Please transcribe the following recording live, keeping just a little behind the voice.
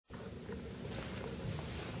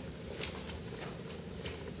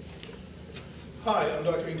Hi, I'm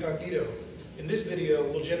Dr. Incognito. In this video,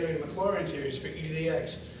 we'll generate a Maclaurin series for e to the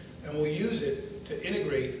x, and we'll use it to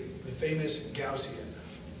integrate the famous Gaussian.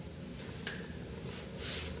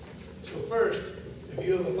 So first, if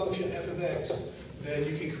you have a function f of x, then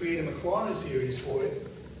you can create a Maclaurin series for it.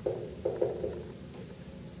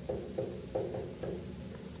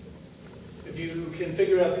 If you can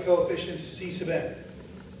figure out the coefficients c sub n,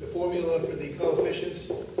 the formula for the coefficients,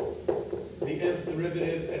 the nth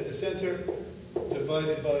derivative at the center,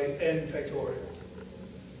 divided by n factorial.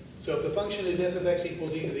 So if the function is f of x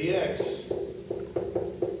equals e to the x,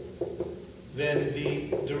 then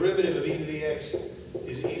the derivative of e to the x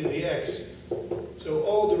is e to the x. So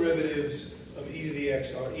all derivatives of e to the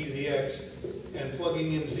x are e to the x, and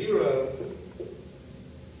plugging in 0,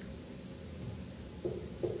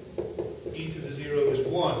 e to the 0 is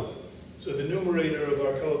 1. So the numerator of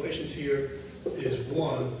our coefficients here is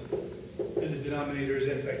 1, and the denominator is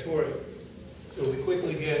n factorial. So we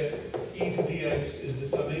quickly get e to the x is the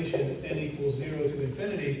summation n equals 0 to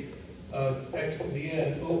infinity of x to the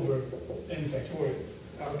n over n factorial.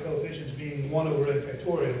 Our coefficients being 1 over n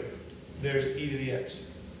factorial, there's e to the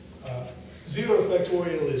x. 0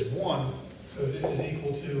 factorial is 1, so this is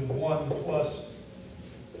equal to 1 plus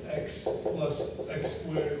x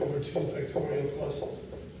squared over 2 factorial plus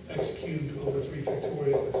x cubed over 3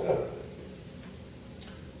 factorial, etc.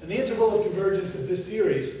 And the interval of convergence of this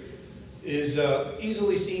series is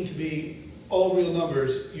easily seen to be all real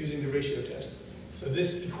numbers using the ratio test. So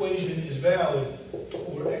this equation is valid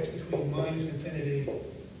for x between minus infinity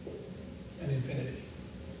and infinity.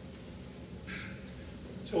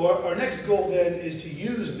 So our next goal then is to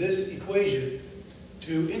use this equation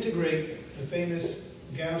to integrate the famous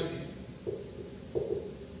Gaussian.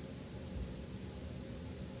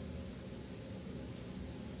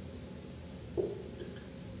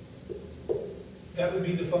 That would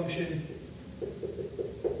be the function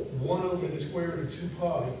 1 over the square root of 2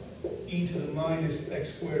 pi e to the minus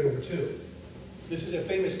x squared over 2. This is a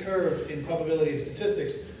famous curve in probability and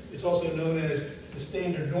statistics. It's also known as the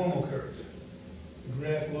standard normal curve. The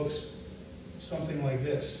graph looks something like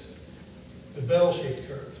this. The bell-shaped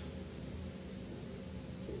curve,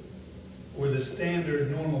 or the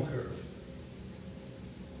standard normal curve.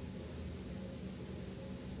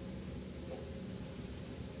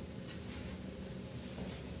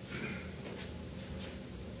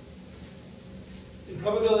 In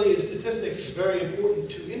probability and statistics, it's very important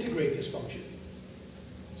to integrate this function.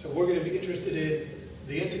 So we're going to be interested in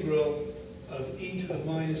the integral of e to the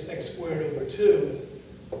minus x squared over 2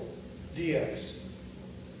 dx.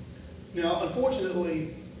 Now,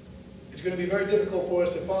 unfortunately, it's going to be very difficult for us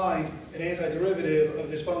to find an antiderivative of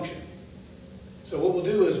this function. So what we'll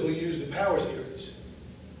do is we'll use the power series.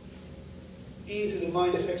 E to the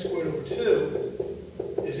minus x squared over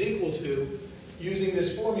 2 is equal to, using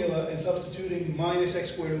this formula and substituting minus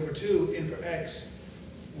x squared over 2 in for x,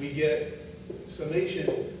 we get summation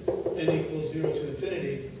n equals 0 to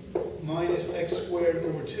infinity minus x squared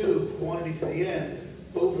over 2 quantity to the n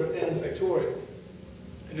over n factorial.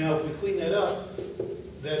 And now if we clean that up,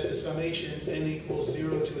 that's the summation n equals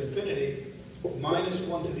 0 to infinity minus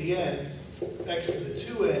 1 to the n, x to the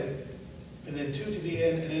 2n, and then 2 to the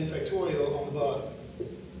n and n factorial on the bottom.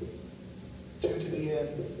 2 to the n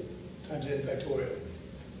times n factorial.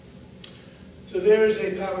 So there's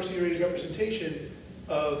a power series representation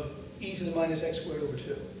of e to the minus x squared over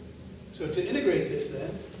 2. So to integrate this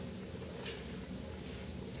then,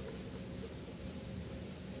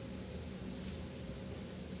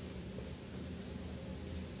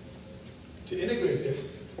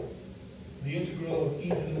 the integral of e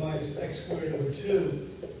to the minus x squared over 2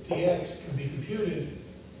 dx can be computed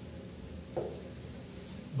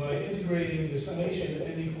by integrating the summation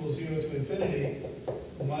n equals 0 to infinity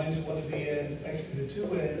minus 1 to the n x to the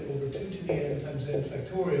 2n over 2 to the n times n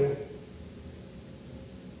factorial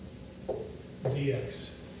dx.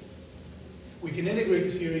 We can integrate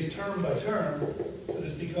the series term by term, so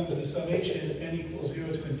this becomes the summation n equals 0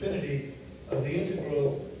 to infinity of the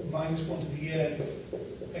integral minus 1 to the n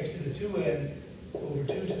x to the 2n over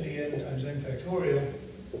 2 to the n times n factorial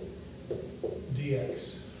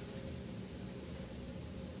dx.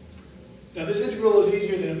 Now this integral is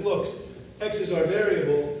easier than it looks. X is our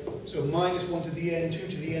variable, so minus 1 to the n, 2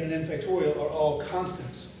 to the n, and n factorial are all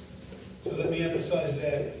constants. So let me emphasize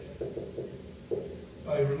that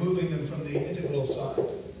by removing them from the integral sign.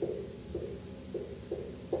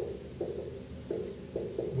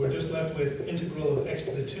 We're just left with integral of x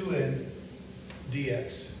to the 2n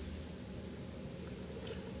dx.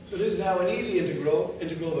 So this is now an easy integral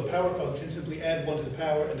of a power function. Simply add 1 to the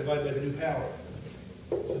power and divide by the new power.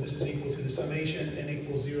 So this is equal to the summation n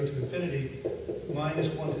equals 0 to infinity minus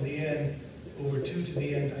 1 to the n over 2 to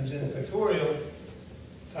the n times n factorial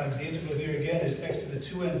times the integral here again is x to the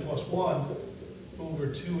 2n plus 1 over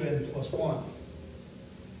 2n plus 1.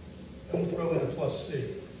 And we'll throw in a plus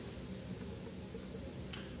c.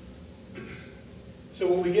 So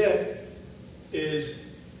what we get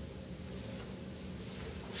is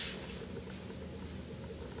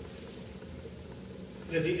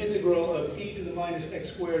that the integral of e to the minus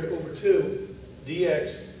x squared over 2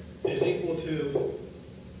 dx is equal to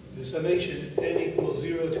the summation n equals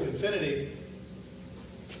 0 to infinity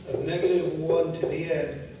of negative 1 to the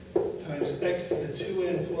n times x to the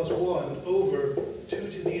 2n plus 1 over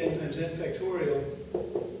 2 to the n times n factorial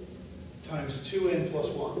times 2n plus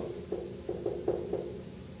 1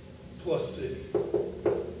 plus c.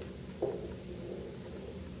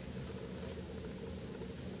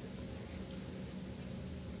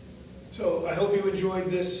 So I hope you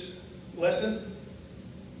enjoyed this lesson.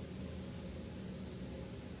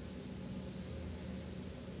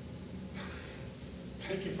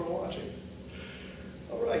 Thank you for watching.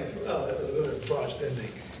 All right, well, that was a really botched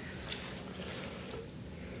ending.